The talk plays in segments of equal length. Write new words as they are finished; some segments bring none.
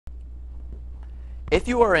If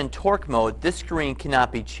you are in torque mode, this screen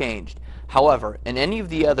cannot be changed. However, in any of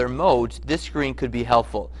the other modes, this screen could be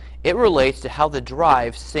helpful. It relates to how the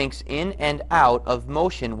drive syncs in and out of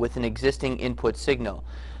motion with an existing input signal.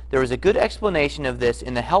 There is a good explanation of this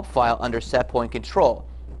in the help file under set point control.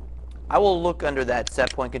 I will look under that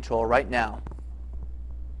set point control right now.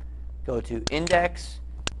 Go to Index,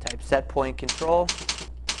 type set point control,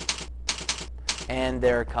 and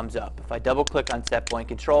there it comes up. If I double click on set point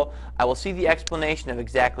control, I will see the explanation of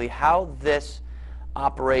exactly how this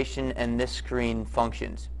operation and this screen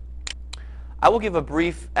functions. I will give a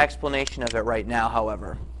brief explanation of it right now,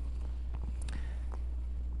 however.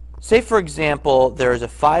 Say, for example, there is a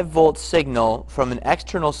 5-volt signal from an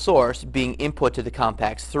external source being input to the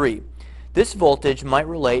Compax3. This voltage might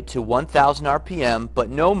relate to 1000 RPM, but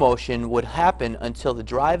no motion would happen until the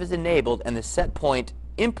drive is enabled and the set point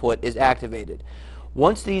input is activated.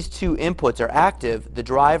 Once these two inputs are active, the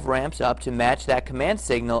drive ramps up to match that command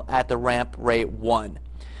signal at the ramp rate 1.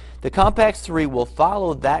 The Compax3 will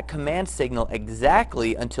follow that command signal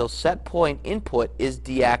exactly until set point input is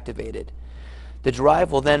deactivated. The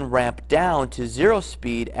drive will then ramp down to 0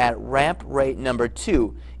 speed at ramp rate number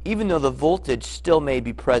 2, even though the voltage still may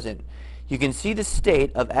be present. You can see the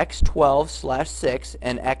state of X12/6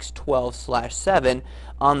 and X12/7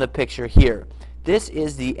 on the picture here. This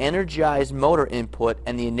is the energized motor input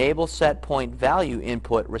and the enable set point value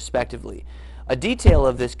input respectively. A detail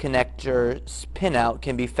of this connector's pinout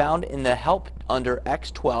can be found in the help under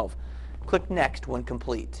X12. Click Next when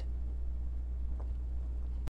complete.